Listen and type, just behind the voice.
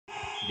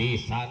di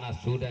sana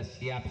sudah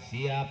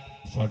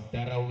siap-siap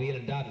saudara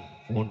Wildan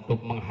untuk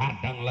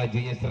menghadang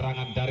lajunya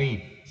serangan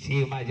dari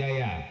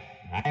Simajaya.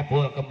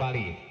 Epul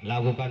kembali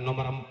lakukan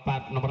nomor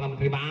 4, nomor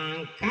 6 terima,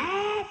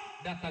 angkat,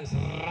 datang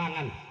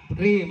serangan,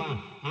 terima,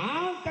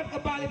 angkat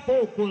kembali,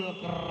 pukul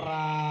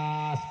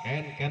keras,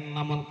 ke2n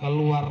namun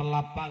keluar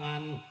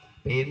lapangan,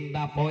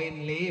 pindah poin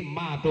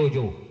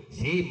 5-7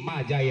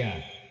 Simajaya.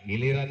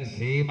 Giliran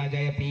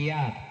Simajaya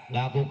piat,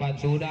 lakukan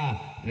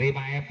sudah, terima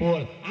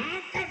Epul,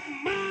 angkat,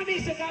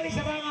 manis sekali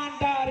serangan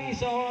dari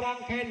seorang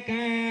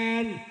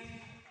ke2n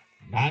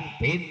dan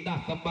pindah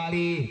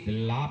kembali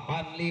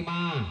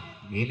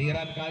 8-5.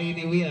 Giliran kali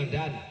ini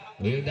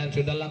Wildan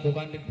sudah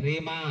lakukan,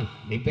 diterima,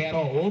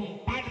 libero,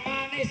 umpan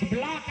manis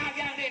belakang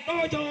yang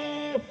dituju,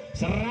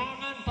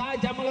 serangan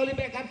tajam melalui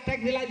back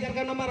attack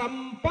dilancarkan nomor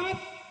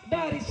 4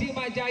 dari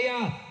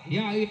Simajaya,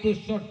 yaitu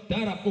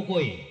saudara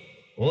Kukui.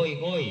 Koi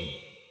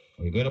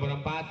nomor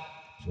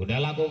 4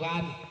 sudah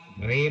lakukan,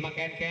 terima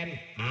ke2n,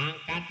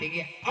 angkat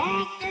tinggi,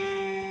 oke.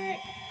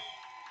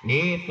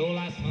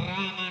 Itulah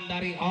serangan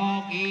dari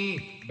Oki,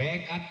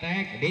 back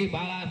attack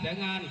dibalas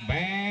dengan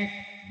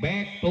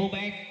back to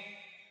back.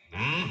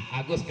 Nah,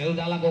 Agus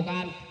sudah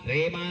lakukan,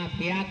 terima,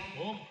 piat,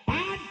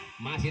 umpan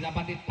masih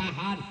dapat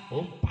ditahan,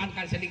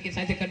 umpankan sedikit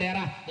saja ke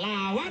daerah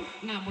lawan,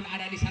 namun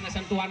ada di sana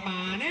sentuhan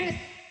manis.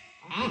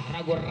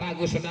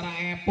 Ragu-ragu saudara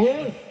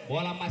Epul,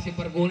 bola masih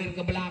bergulir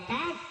ke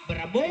belakang,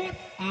 berebut,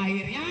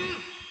 akhirnya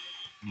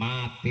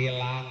mati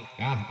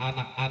langkah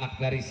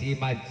anak-anak dari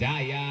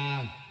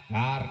Simajaya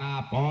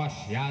karena pos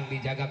yang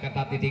dijaga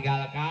ketat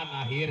ditinggalkan.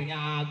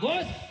 Akhirnya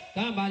Agus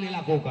kembali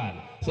lakukan,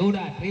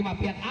 sudah terima,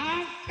 piat,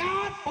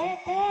 angkat,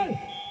 pukul,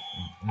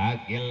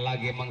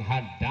 lagi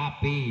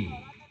menghadapi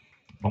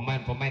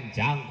pemain-pemain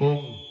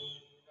jangkung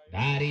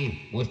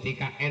dari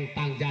Mustika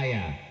Entang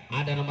Jaya.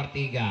 Ada nomor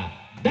 3,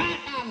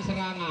 datang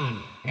serangan,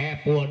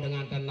 Epul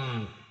dengan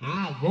tenang,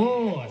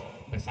 Agus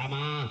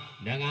bersama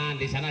dengan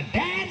di sana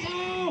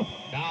denso,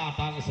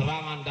 datang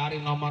serangan dari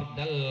nomor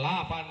 8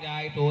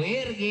 yaitu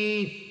Irgi,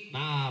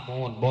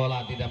 namun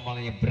bola tidak mau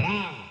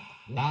nyebrang,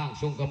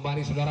 langsung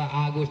kembali saudara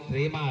Agus,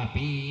 terima,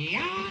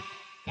 piat.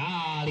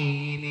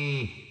 Kali ini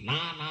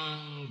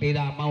Nanang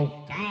tidak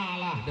mau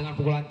kalah dengan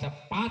pukulan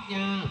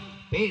cepatnya,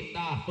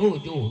 pindah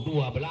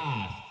 7-12,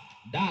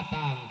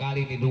 datang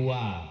kali ini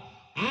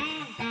 2,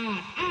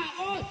 angkat,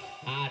 Agus,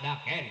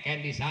 ada ke2n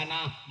di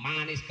sana,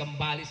 manis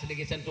kembali,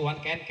 sedikit sentuhan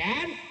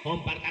ke2n,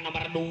 umpankan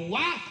nomor 2,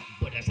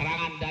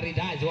 serangan dari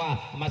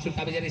Dajwa, masuk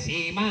tapi jadi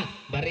Sima,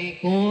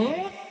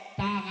 berikut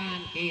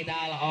tangan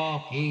kidal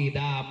Oki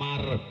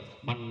Damar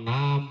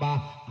menambah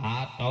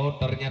atau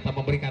ternyata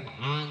memberikan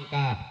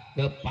angka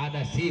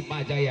kepada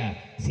Simajaya.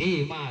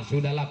 Sima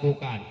sudah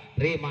lakukan,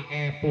 terima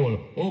Epul,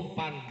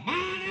 umpan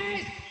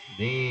manis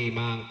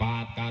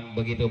dimanfaatkan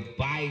begitu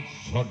baik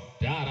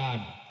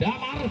saudara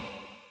Damar,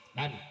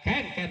 dan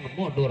ke2n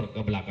mundur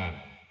ke belakang.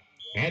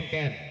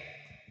 ke2n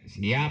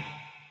siap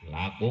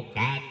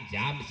lakukan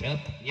jam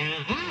setnya.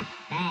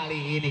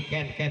 Kali ini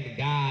ke2n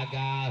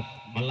gagal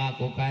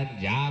melakukan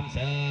jam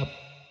set.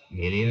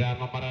 Giliran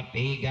nomor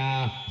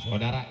 3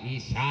 saudara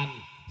Isan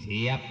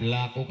siap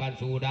lakukan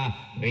sudah,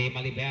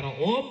 terima libero,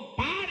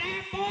 umpan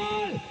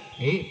Epul.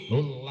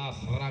 Itulah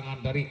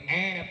serangan dari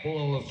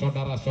Epul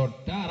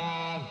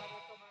saudara-saudara,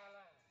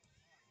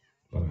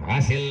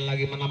 berhasil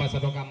lagi menambah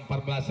 1 angka,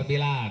 14-9.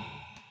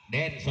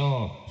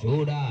 Denso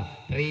sudah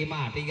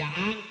terima, 3,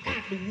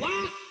 angkat,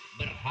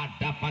 2,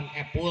 berhadapan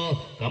Epul,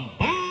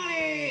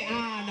 kembali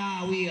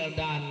ada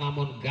Wildan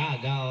namun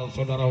gagal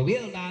saudara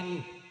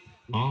Wildan.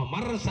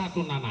 Nomor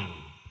 1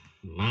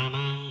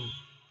 Nanang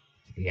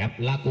siap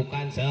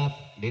lakukan set,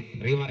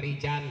 diterima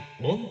Rijan,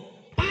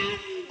 umpan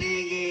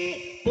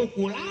tinggi,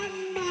 pukulan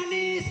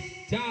manis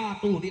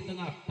jatuh di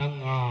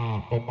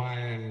tengah-tengah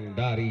pemain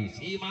dari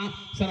Sima,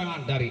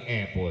 serangan dari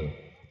Epul.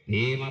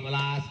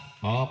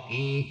 15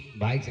 Oki,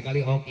 baik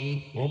sekali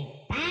Oki,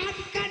 umpan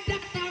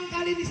datang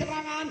kali di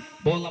serangan,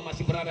 bola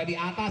masih berada di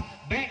atas,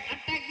 back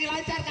attack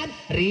dilancarkan,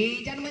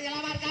 Rijan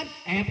menyelamatkan,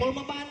 Epul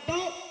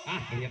membantu.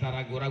 Ternyata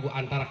ragu-ragu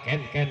antara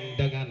ke2n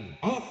dengan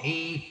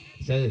Oki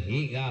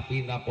sehingga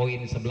pindah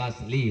poin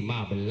 11-15.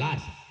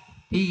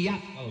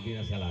 Piat kalau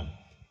tidak salah,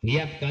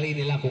 piat kali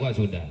ini lakukan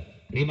sudah,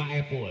 terima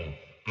Epul,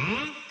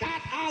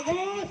 angkat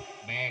Agus,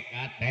 back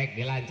attack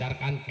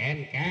dilancarkan,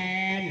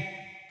 ke2n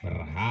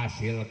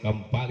berhasil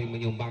kembali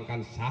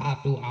menyumbangkan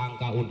 1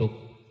 angka untuk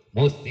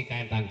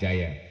Mustika Entang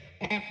Jaya.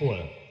 Epul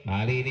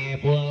kali ini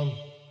Epul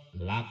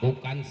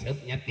lakukan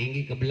setnya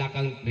tinggi ke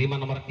belakang, terima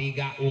nomor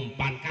 3,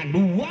 umpankan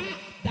 2,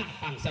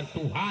 datang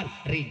sentuhan,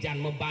 Rijan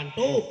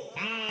membantu.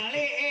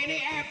 Kali ini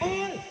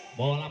Epul,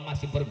 bola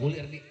masih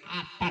bergulir di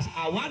atas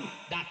awan,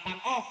 datang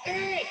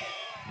Oki.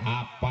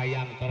 Apa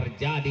yang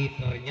terjadi?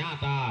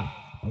 Ternyata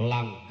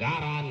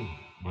pelanggaran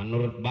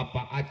menurut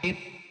Bapak Acit.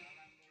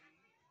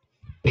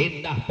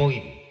 Pindah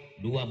poin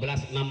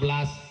 12-16.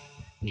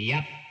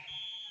 Piat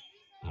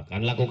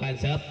akan lakukan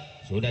set,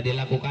 sudah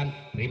dilakukan,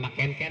 terima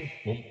ke2n,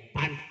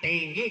 umpan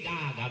tinggi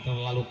gagal,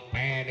 terlalu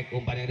pendek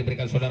umpan yang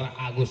diberikan saudara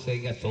Agus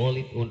sehingga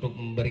sulit untuk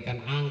memberikan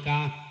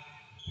angka.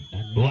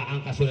 Dan 2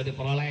 angka sudah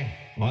diperoleh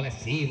oleh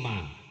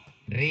Sima.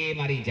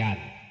 Terima Rijan.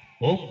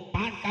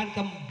 Umpankan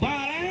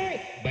kembali.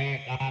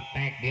 Back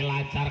attack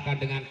dilancarkan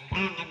dengan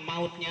tangan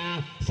mautnya.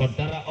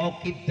 Saudara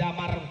Oki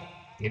Damar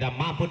tidak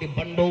mampu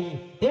dibendung.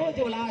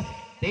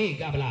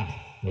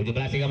 17-13.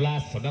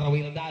 Saudara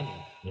Wildan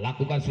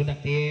lakukan sudah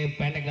tim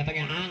pendek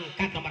datangnya,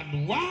 angkat nomor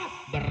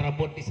 2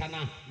 berebut di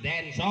sana.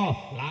 Denso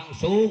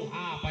langsung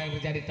apa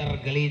yang terjadi,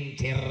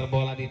 tergelincir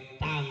bola di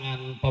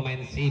tangan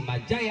pemain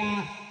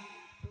SIMAJAYA.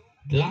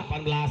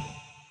 18-13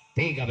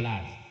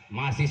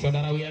 masih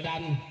saudara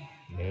Wildan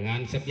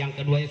dengan set yang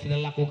keduanya sudah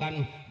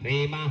lakukan.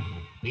 Terima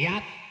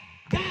lihat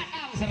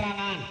datang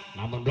serangan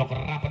namun blok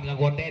rapat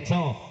dilakukan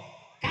Denso.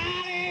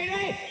 Kali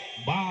ini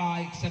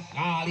baik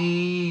sekali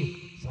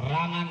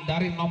serangan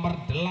dari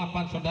nomor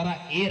 8 saudara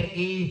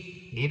Irgi,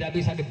 tidak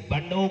bisa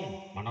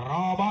dibendung,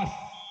 menerobos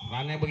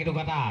karena begitu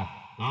ketat.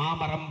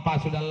 Nomor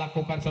 4 sudah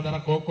lakukan saudara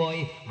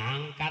Kukoy,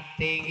 angkat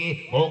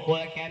tinggi,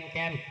 pukul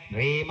ke2n.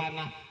 Terima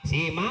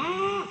Sima,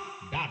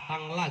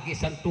 datang lagi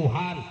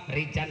sentuhan,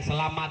 Rijan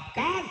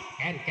selamatkan,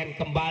 ke2n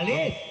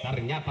kembali,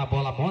 ternyata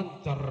bola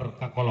moncor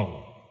ke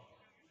kolong.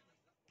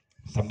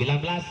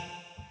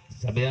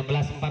 19-14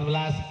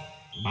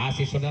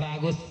 masih saudara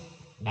Agus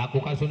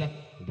lakukan sudah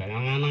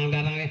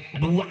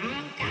dua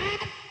angkat,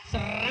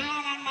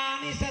 serangan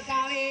manis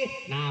sekali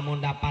namun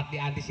dapat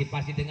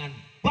diantisipasi dengan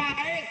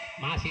baik.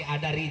 Masih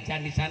ada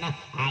Rijan di sana,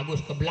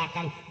 Agus ke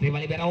belakang, terima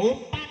libero,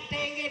 umpan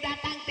tinggi,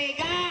 datang 3.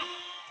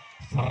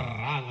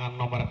 Serangan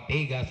nomor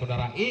 3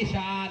 saudara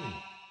Ihsan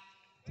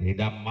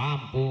tidak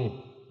mampu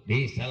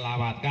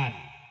diselamatkan.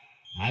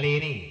 Kali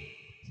ini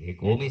si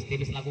kumis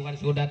tipis lakukan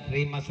sudah,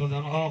 terima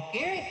saudara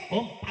Oke,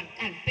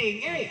 umpankan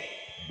tinggi.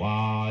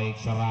 Baik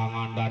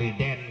serangan dari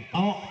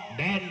Denso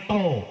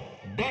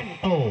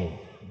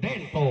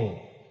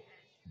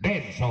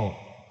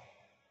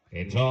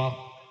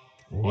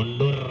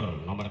mundur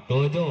nomor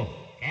 7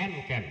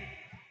 ke2n,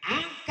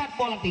 angkat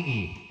bola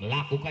tinggi,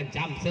 lakukan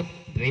jump shot,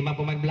 terima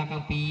pemain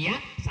belakang Piat,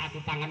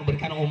 satu tangan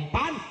berikan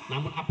umpan,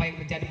 namun apa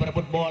yang terjadi,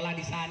 berebut bola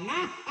di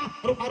sana.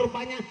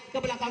 Rupa-rupanya ke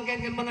belakang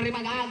ke2n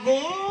menerima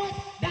Agus,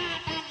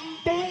 datang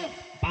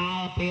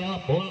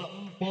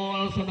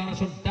empul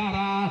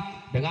saudara-saudara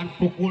dengan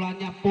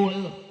pukulannya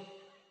Pul,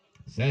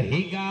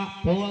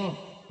 sehingga Pul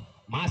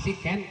masih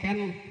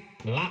ke2n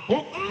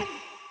lakukan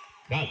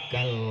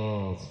gagal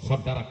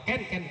saudara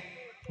ke2n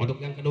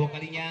untuk yang kedua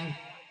kalinya.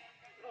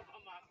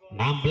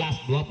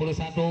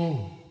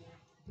 16-21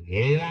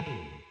 giliran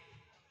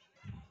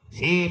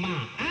Sima,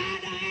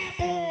 ada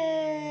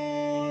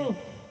Epul,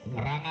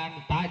 serangan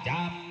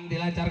tajam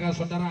dilancarkan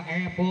saudara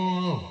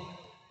Epul,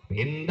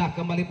 pindah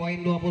kembali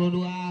poin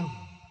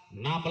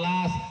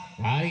 22-16.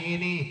 Kali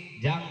ini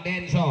Jang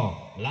Denso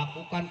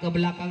lakukan ke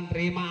belakang,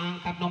 terima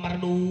angkat nomor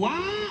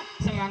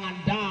 2,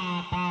 serangan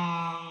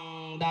datang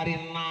dari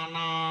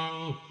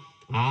Nanang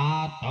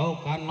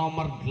ataukah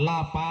nomor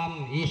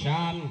 8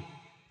 Ihsan.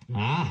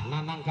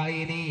 Nanang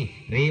kali ini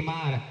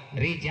terima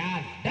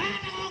Rijan,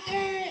 datang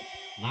Oki,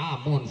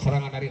 namun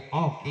serangan dari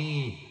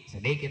Oki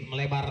sedikit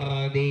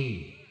melebar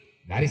di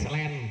garis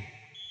lane.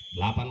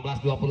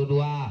 18-22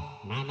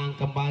 Nanang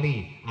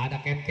kembali,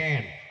 ada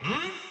ke2n,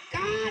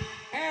 angkat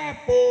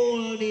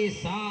Epul di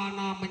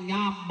sana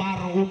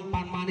menyambar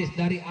umpan manis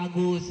dari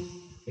Agus,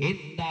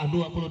 indah.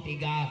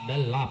 23-18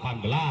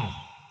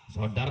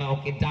 saudara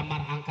Oki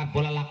Damar angkat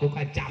bola,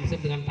 lakukan jump shot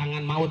dengan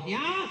tangan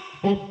mautnya,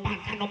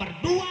 umpankan nomor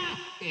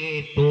 2.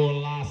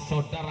 Itulah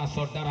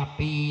saudara-saudara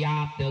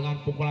Piat dengan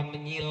pukulan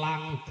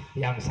menyilang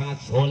yang sangat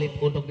sulit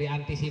untuk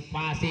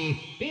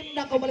diantisipasi.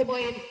 Pindah kembali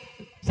poin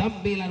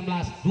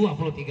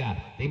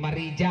 19-23, terima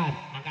Rijan,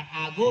 angkat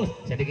Agus,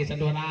 sedikit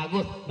sentuhan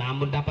Agus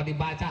namun dapat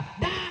dibaca,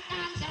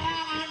 datang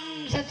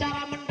serangan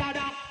secara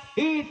mendadak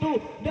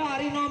itu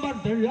dari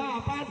nomor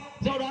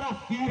 8 saudara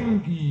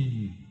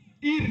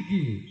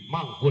Irgi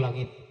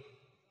Mangkulangit.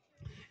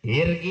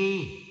 Irgi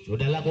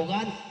sudah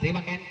lakukan,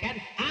 terima ke2n,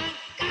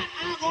 angkat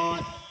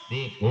Agus,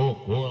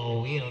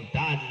 dipukul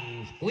Wildan,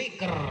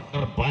 quicker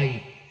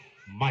terbaik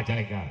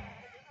Majalengka.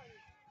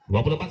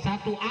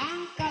 24-1,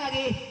 angka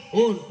lagi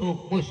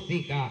untuk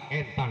Mustika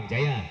Entang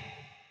Jaya.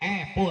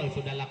 Epul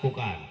sudah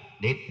lakukan,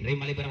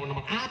 diterima libero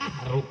nomor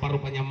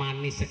rupa-rupanya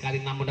manis sekali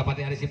namun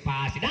dapat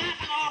diantisipasi,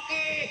 datang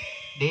Oki,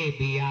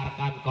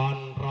 dibiarkan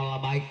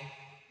kontrol baik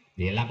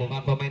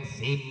dilakukan pemain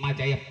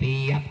SIMAJAYA.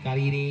 Piat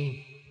kali ini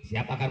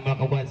siap akan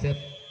melakukan set.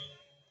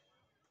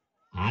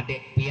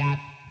 Adik Piat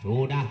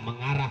sudah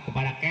mengarah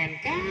kepada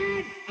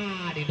ke2n,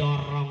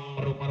 didorong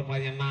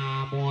rupa-rupanya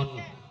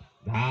namun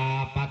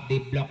dapat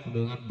diblok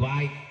dengan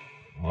baik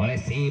oleh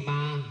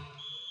Sima,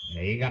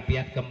 sehingga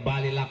Piat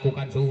kembali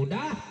lakukan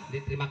sudah,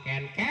 diterima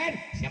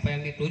ke2n, siapa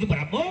yang dituju,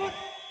 berebut,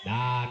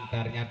 dan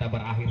ternyata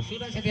berakhir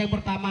sudah set yang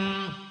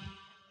pertama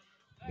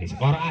di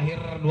skor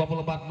akhir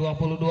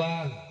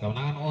 24-22,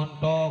 kemenangan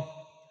untuk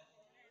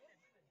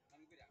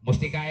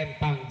Mustika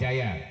Entang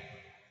Jaya.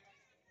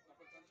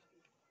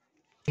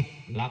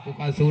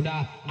 lakukan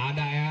sudah.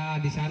 Ada ya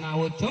di sana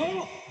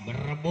Ucu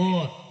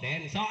berebut.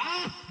 Denso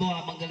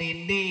bola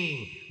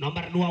menggelinding.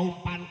 Nomor 2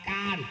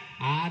 umpankan.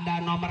 Ada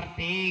nomor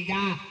 3.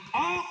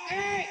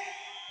 Oke.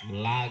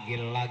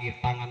 Lagi-lagi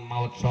tangan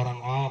maut seorang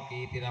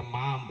Oki tidak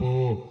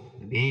mampu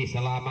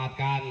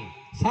diselamatkan.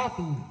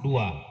 1-2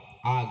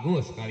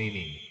 Agus kali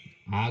ini.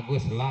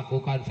 Agus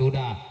lakukan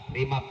sudah.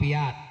 Terima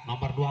piat.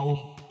 Nomor 2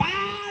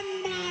 umpan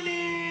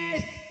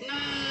manis.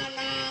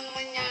 Nanang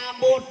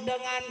menyambut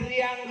dengan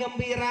riang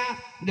gembira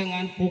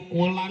dengan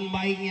pukulan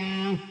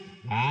baiknya.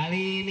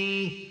 Kali ini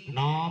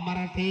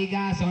nomor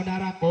 3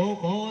 saudara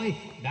Kokoy.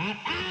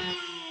 Datang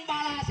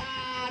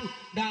balasan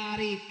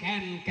dari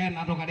ke2n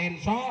atau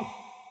denso.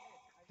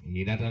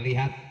 Tidak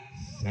terlihat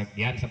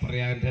sekian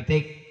sepertiga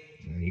detik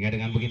sehingga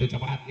dengan begitu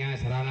cepatnya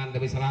serangan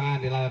demi serangan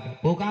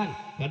dilakukan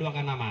kedua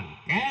kanaman.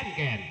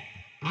 ke2n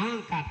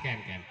angkat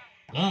ke2n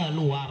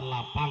keluar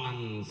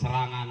lapangan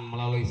serangan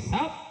melalui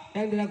sub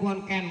yang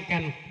dilakukan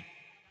ke2n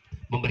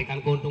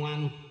memberikan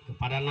keuntungan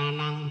kepada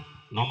Nanang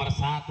nomor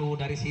 1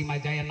 dari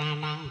SIMAJAYA.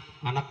 Nanang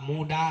anak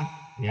muda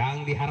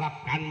yang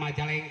diharapkan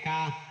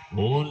Majalengka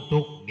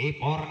untuk di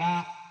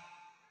Porda.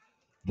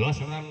 Dua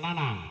serangan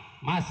Nanang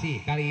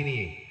masih kali ini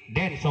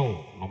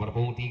denso nomor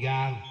 3.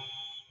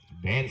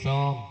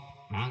 Denso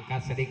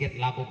angkat sedikit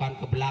lakukan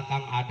ke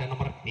belakang. Ada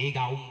nomor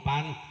 3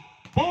 umpan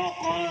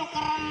pukul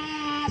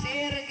keras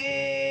Irgi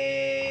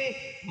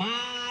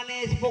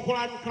manis,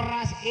 pukulan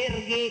keras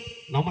Irgi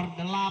nomor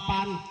 8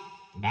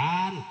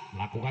 dan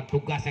lakukan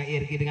tugasnya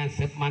Irgi dengan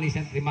manis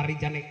yang terima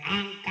Rijan yang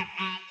angkat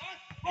Agus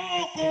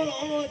pukul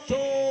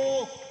Ucu.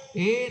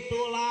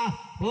 Itulah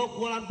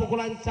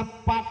pukulan-pukulan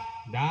cepat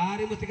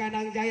dari Mustika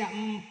Endang Jaya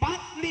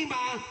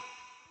 4-5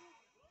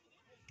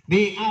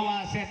 di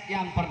awal set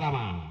yang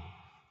pertama.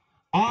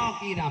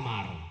 Oki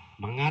Damar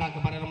mengarah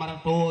kepada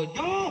nomor 7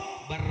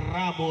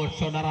 berabut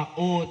saudara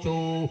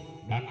Ucu.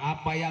 Dan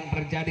apa yang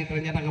terjadi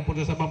ternyata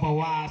keputusan bapak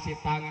wasit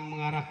tangan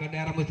mengarah ke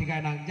daerah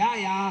Mustika Endang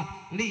Jaya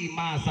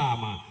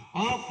 5-5.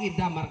 Oki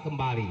Damar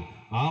kembali.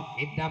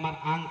 Oki Damar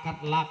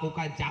angkat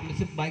lakukan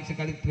jamsut baik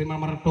sekali terima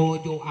nomor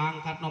 7.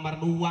 Angkat nomor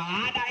 2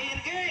 ada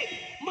Irgi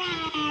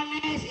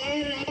manis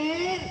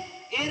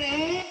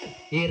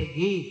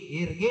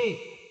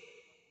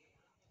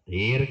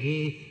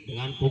Irgi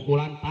dengan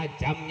pukulan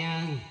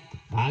tajamnya.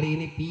 Kali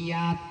ini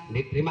piat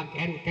diterima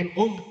ke2n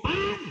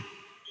umpan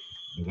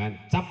dengan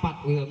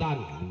cepat.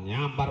 Wildan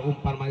menyambar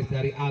umpan manis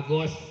dari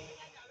Agus.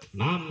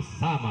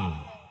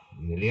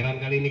 6-6.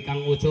 Giliran kali ini Kang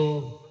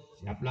Ucu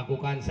siap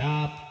lakukan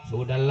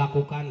sudah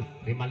lakukan.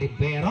 Terima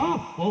libero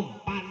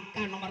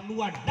umpankan nomor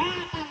 2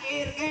 datang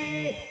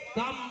Irgi.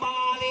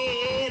 Kembali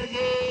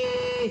Irgi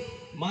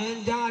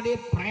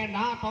menjadi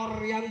predator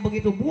yang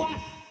begitu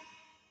buas.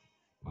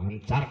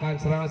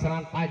 Lancarkan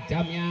serangan-serangan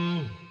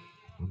tajamnya.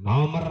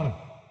 Nomor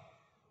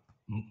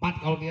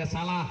 4 kalau tidak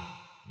salah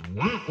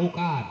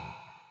lakukan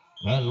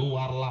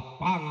keluar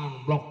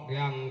lapangan blok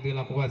yang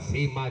dilakukan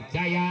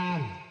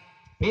SIMAJAYA.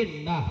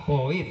 Pindah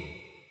poin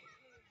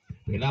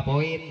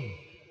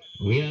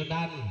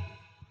Wildan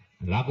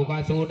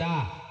lakukan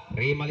sudah.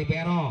 Terima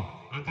libero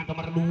angkat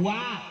nomor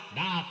 2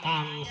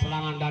 datang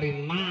serangan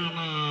dari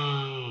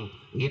Nanang.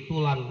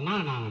 Itulah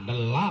Nanang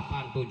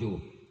 87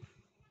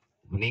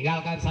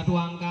 meninggalkan 1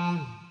 angka.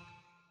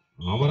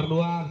 Nomor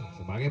 2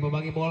 sebagai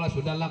pembagi bola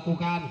sudah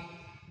lakukan.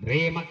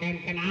 Terima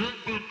ke2n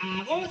angkat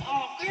Agus.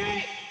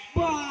 Oke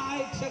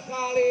baik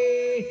sekali.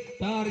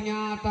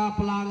 Ternyata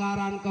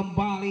pelanggaran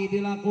kembali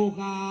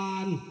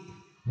dilakukan.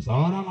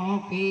 Seorang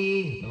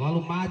Oki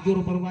terlalu maju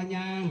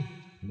rupanya.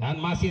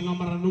 Dan masih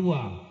nomor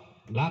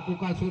 2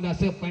 lakukan sudah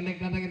sependek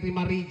datangnya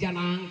terima Rijan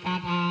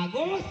angkat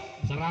Agus.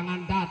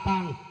 Serangan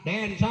datang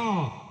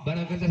denso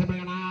bekerja sama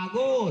dengan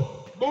Agus.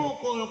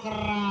 Pukul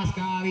keras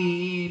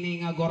kali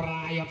ini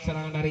ngagorayap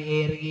serangan dari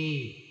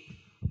Irgi.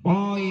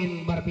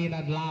 Poin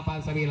berpindah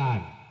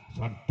 8-9.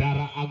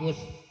 Saudara Agus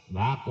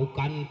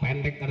lakukan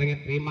pendek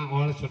terima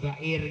oleh saudara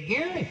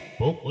Irgi.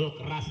 Pukul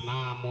keras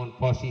namun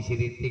posisi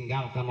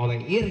ditinggalkan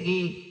oleh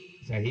Irgi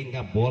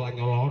sehingga bola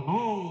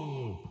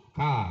nyelonong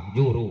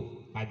kajuru.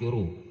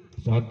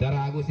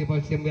 Saudara Agus di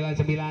posisi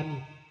 99.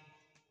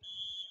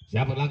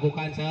 Siapa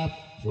lakukan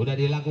sudah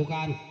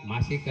dilakukan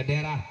masih ke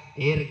daerah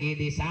Irgi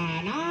di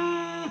sana.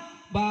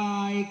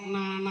 Baik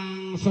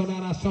Nanang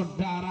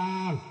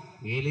saudara-saudara.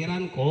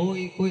 Giliran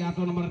Koi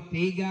atau nomor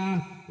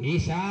 3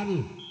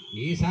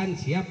 Isan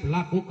siap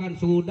lakukan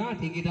sudah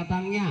tinggi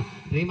datangnya.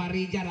 Terima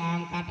Rijar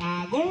angkat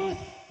Agus.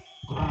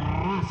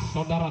 Keras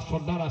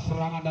saudara-saudara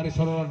serangan dari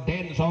saudara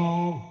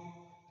Denso.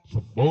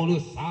 10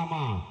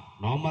 sama.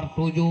 Nomor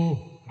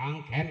 7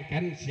 Kang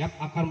ke2n siap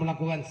akan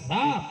melakukan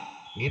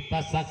kita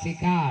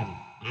saksikan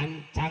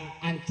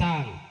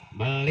ancang-ancang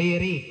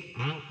melirik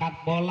angkat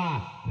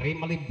bola.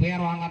 Terima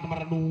libero angkat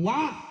nomor 2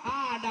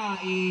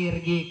 ada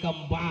Irgi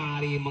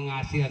kembali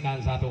menghasilkan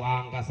 1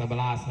 angka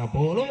 11-10.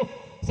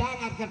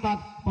 Sangat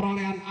ketat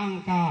perolehan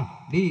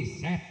angka di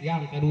set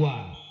yang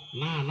kedua.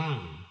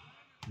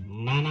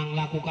 Nanang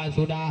lakukan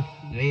sudah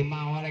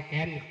terima oleh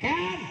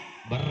ke2n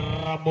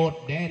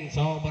berebut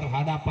denso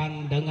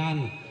berhadapan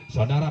dengan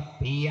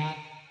saudara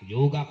Piat.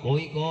 juga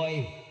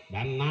koi-koi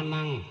dan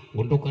Nanang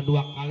untuk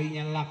kedua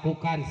kalinya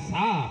lakukan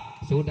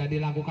sudah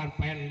dilakukan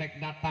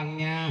pendek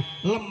datangnya,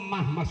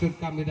 lemah maksud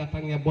kami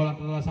datangnya bola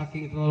terlalu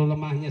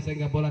lemahnya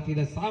sehingga bola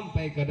tidak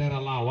sampai ke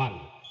daerah lawan.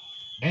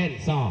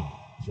 Denso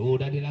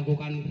sudah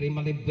dilakukan,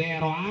 terima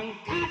libero,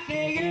 angkat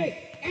tinggi,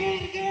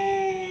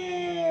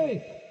 Irgi,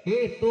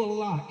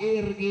 itulah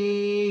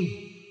Irgi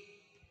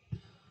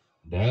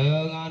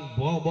dengan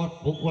bobot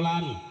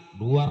pukulan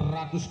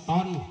 200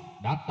 ton.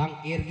 Datang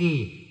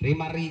Irgi,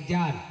 terima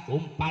Rijan,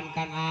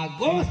 umpankan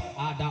Agus,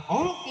 ada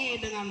Oki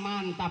dengan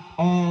mantap.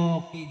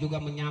 Oki juga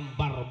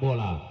menyambar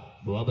bola.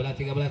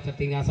 12-13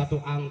 tertinggal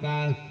satu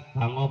angka.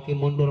 Kang Oki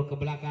mundur ke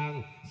belakang,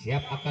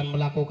 siap akan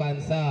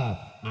melakukan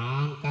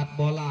angkat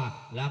bola,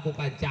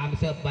 lakukan jump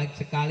shot baik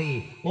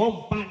sekali,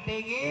 umpan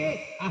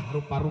tinggi,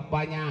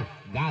 rupa-rupanya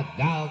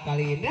gagal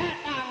kali ini.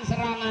 Datang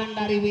serangan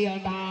dari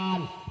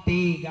Wildan,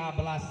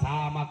 13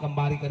 sama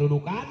kembali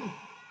kedudukan,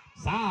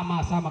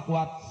 sama-sama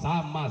kuat,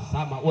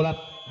 sama-sama ulet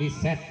di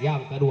set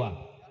yang kedua.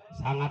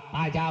 Sangat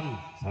tajam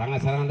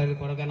serangan-serangan dari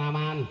keluarga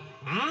Naman.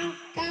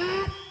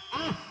 Angkat,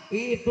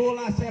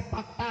 itulah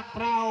sepak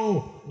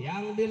takraw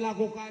yang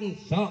dilakukan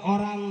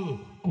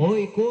seorang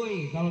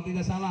Koi kalau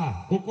tidak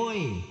salah,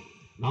 Kukoi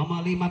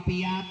nomor 5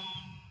 Piat.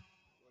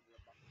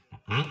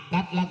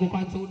 Angkat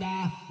lakukan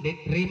sudah,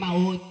 diterima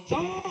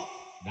Uco.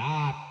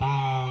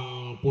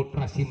 Datang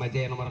putra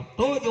Simajaya nomor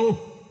 7,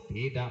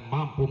 tidak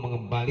mampu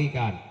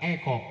mengembalikan.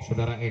 Eko,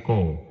 saudara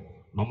Eko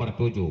nomor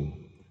 7,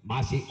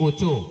 masih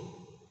Ucu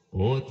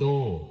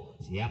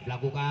siap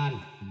lakukan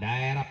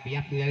daerah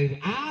Piat,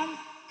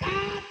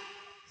 angkat,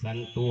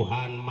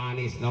 sentuhan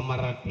manis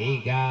nomor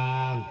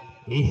 3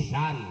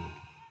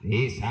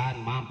 Ihsan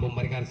mampu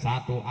memberikan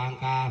satu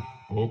angka.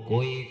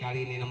 Kukui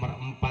kali ini nomor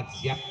 4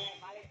 siap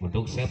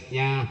untuk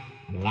setnya,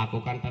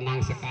 lakukan tenang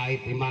sekali,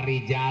 terima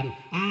Rijan.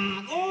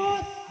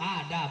 Agus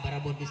ada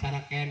berebut di sana,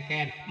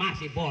 ke2n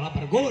masih bola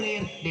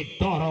bergulir,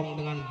 didorong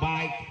dengan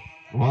baik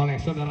oleh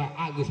saudara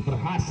Agus,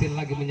 berhasil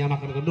lagi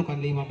menyamakan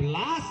kedudukan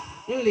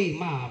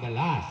 15-15.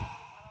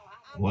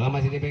 Bola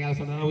masih dipegang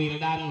saudara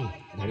Wildan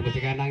dari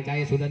besi kandang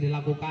Jaya, sudah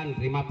dilakukan,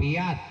 terima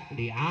Piat,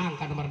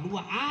 diangkat nomor 2,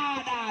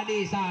 ada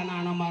di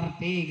sana nomor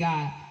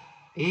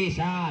 3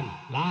 Ihsan,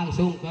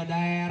 langsung ke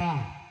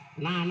daerah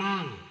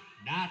Nanang.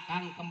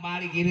 Datang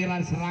kembali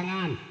giliran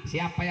serangan,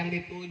 siapa yang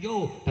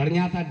dituju?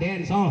 Ternyata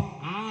Denso,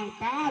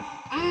 angkat,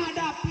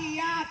 ada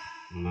Piat,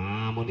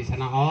 namun di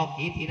sana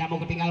Oki tidak mau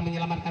ketinggalan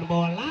menyelamatkan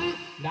bola.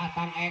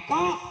 Datang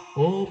Eko,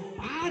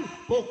 umpan,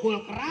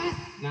 pukul keras,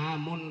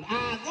 namun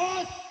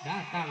Agus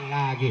datang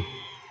lagi.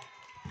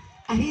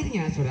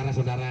 Akhirnya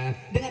saudara-saudara,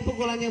 dengan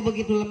pukulannya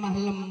begitu lemah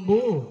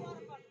lembut,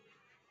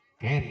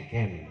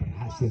 ke2n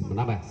berhasil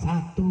menambah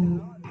 1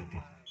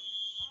 angka.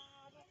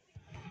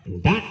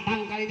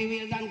 Datang kali ini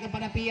Wildan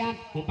kepada Piat,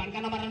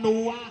 umpankan nomor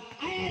 2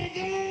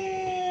 Irgi,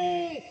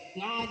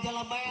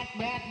 ngajal bet.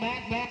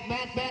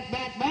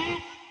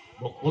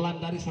 Pukulan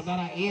dari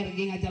saudara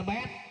Irgi ngajar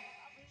bet.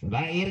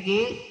 Saudara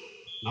Irgi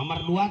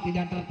nomor 2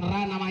 tidak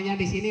tertera namanya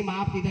di sini,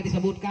 maaf tidak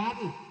disebutkan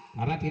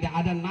karena tidak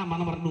ada nama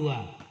nomor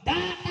 2.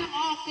 Datang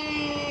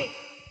Oki,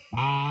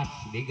 pas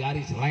di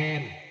garis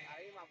len.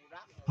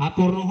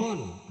 Hatur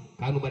nuhun,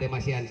 kanu bade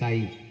masihan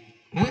cai.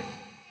 Hah?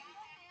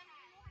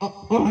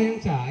 Oh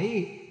yang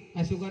cai,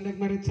 asukan dek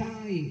mere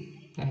cai.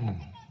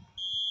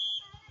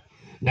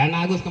 Dan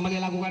Agus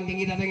kembali lakukan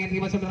tinggi, datangnya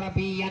terima saudara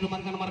Piat,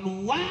 umpankan nomor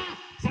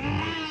 2,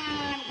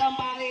 serangan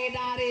kembali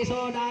dari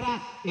saudara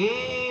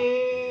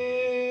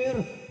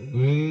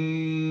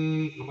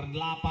nomor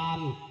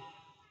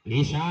 8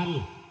 Ihsan,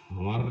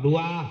 nomor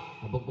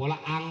 2 tepuk bola,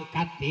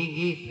 angkat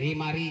tinggi,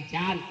 terima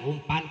Rijan,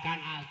 umpankan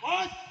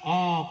Agus.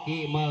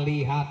 Oki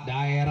melihat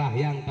daerah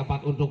yang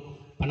tepat untuk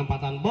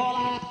penempatan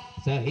bola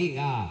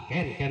sehingga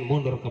ke2n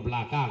mundur ke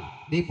belakang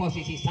di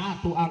posisi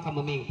 1 angka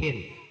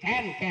memimpin.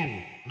 ke2n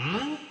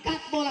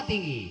angkat bola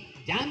tinggi,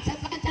 jump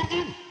shot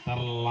lancarkan,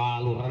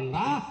 terlalu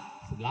rendah,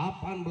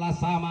 18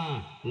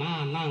 sama.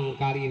 Nanang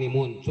kali ini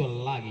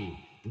muncul lagi.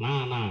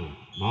 Nanang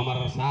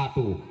nomor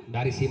 1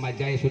 dari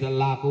Simajaya sudah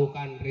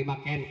lakukan, terima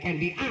ke2n,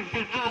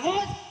 diangkat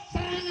Agus,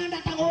 serangan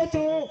datang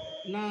Ucu,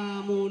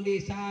 namun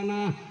di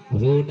sana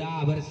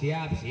sudah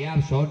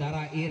bersiap-siap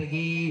saudara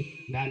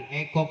Irgi dan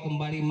Eko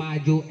kembali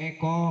maju.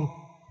 Eko,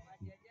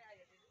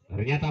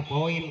 ternyata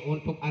poin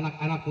untuk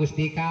anak-anak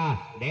Mustika.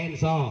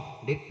 Denso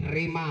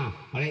diterima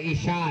oleh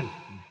Ihsan,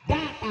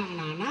 datang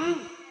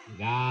Nanang,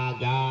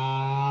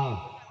 gagal,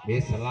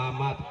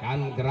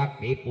 diselamatkan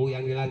gerak tipu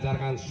yang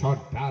dilancarkan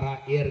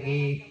saudara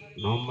Irgi.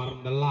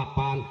 Nomor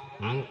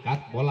 8 angkat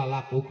bola,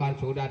 lakukan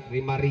sudah,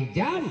 terima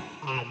Rijan,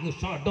 Agus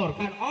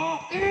sodorkan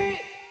Oki,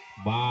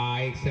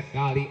 baik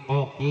sekali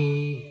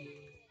Oki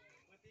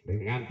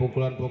dengan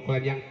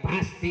pukulan-pukulan yang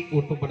pasti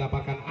untuk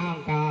mendapatkan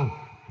angka.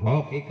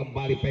 Oki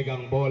kembali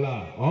pegang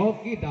bola,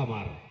 Oki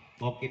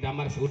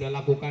Damar sudah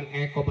lakukan,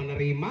 Eko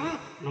menerima,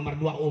 nomor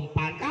 2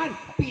 umpankan,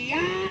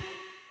 Piat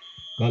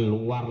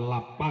keluar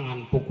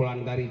lapangan,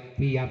 pukulan dari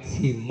Piat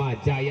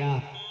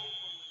Simajaya.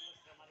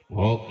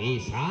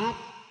 Oki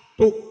 1,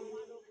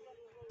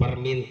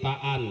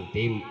 permintaan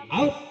tim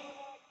out.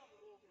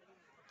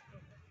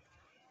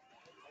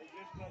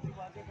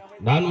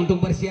 Dan untuk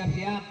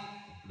bersiap-siap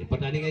di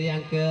pertandingan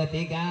yang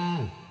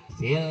ketiga,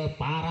 sil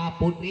para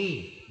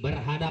putri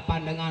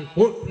berhadapan dengan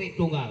putri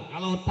tunggal.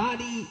 Kalau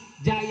tadi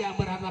Jaya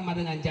berhadapan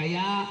dengan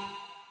Jaya,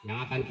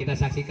 yang akan kita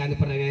saksikan di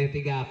pertandingan yang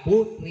ketiga,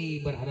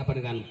 putri berhadapan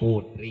dengan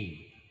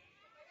putri.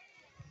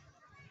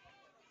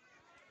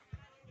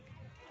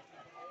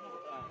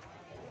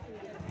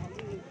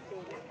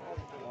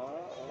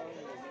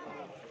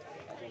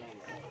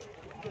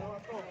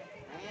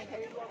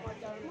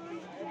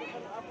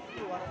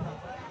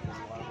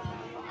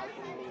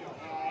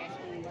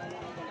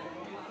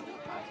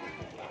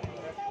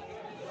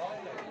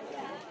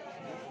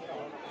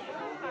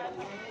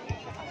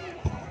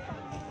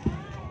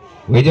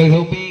 Wijung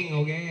Suping,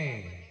 oke.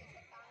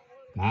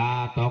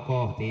 Ka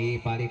tokoh di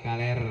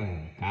Palikaler,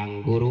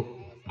 Kang Guru,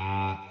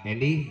 Kak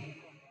Endi,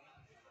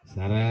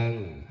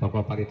 sareng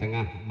tokoh Pali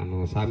Tengah,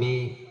 anu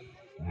sami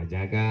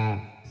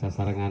ngajaga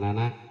sasarengan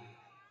anak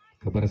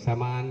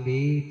kebersamaan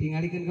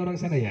ditinggalikan ke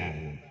orang sadaya.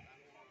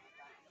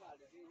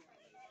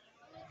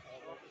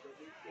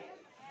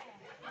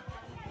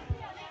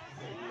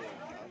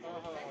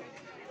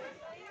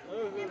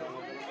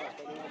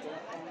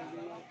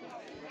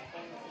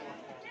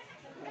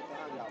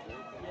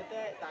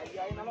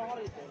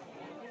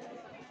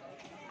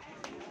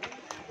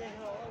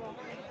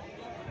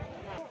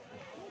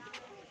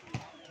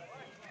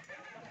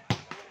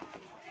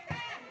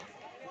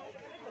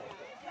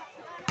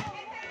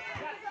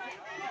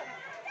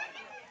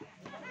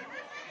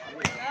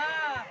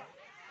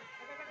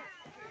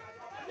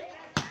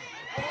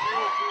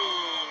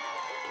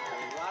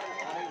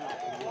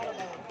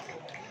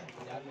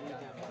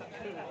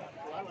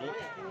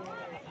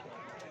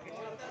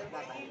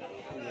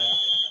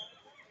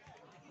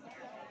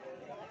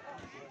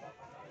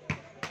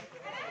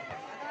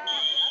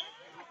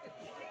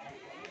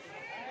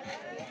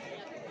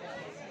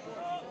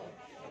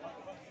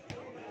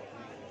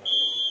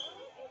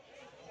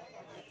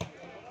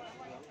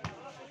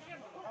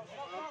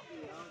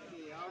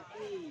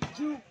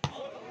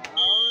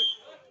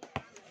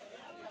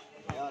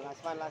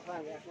 Last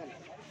one, ya kan.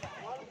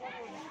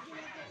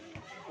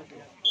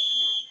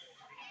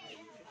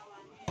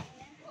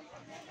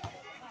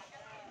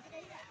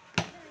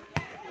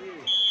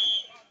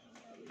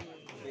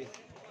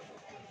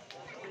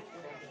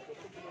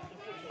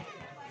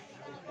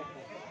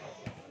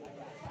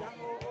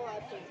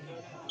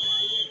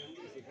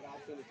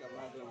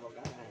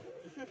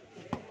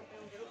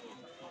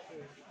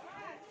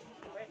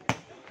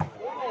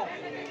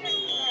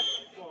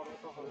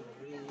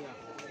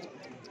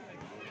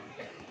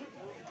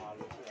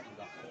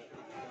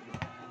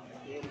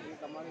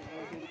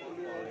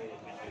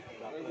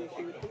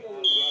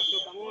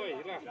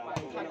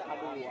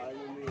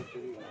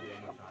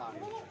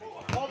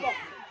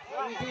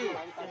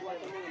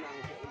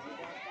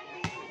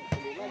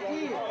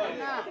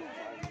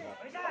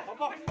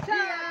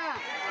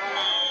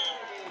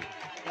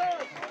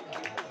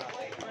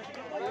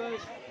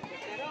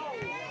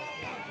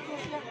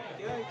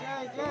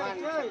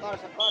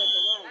 Skor itu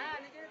kan.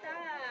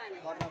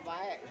 Skor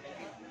baik.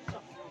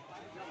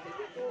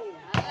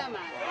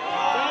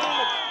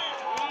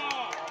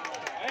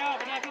 Ayo,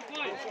 penakut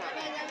boy.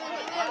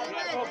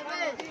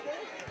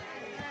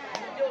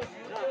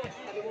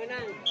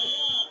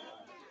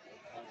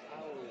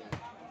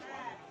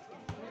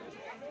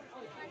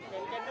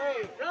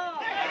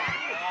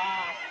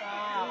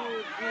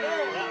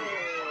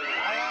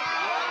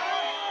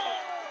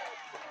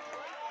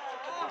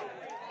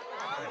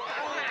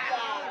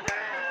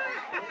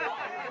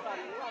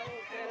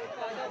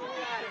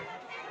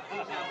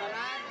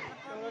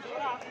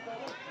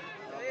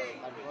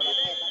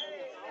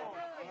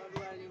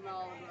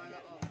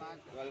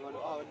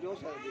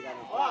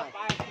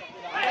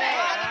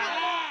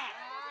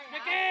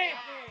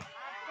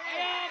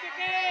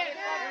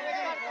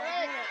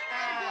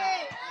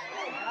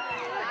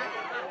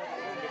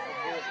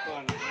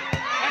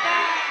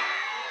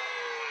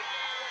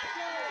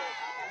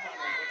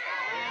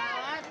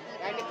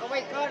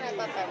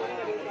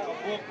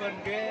 Bukan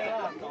dia.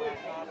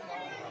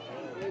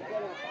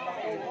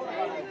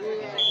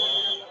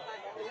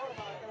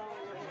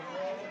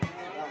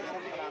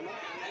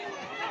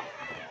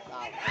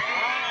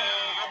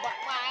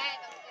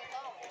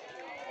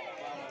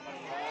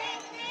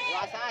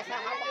 Asa-asa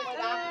apa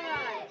pedang?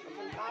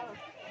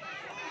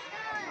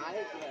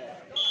 Balik le.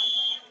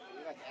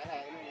 Ini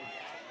cereh ini.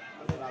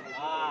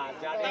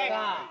 Jadi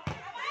kah?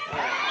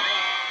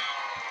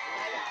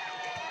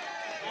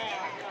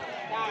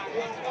 Nah,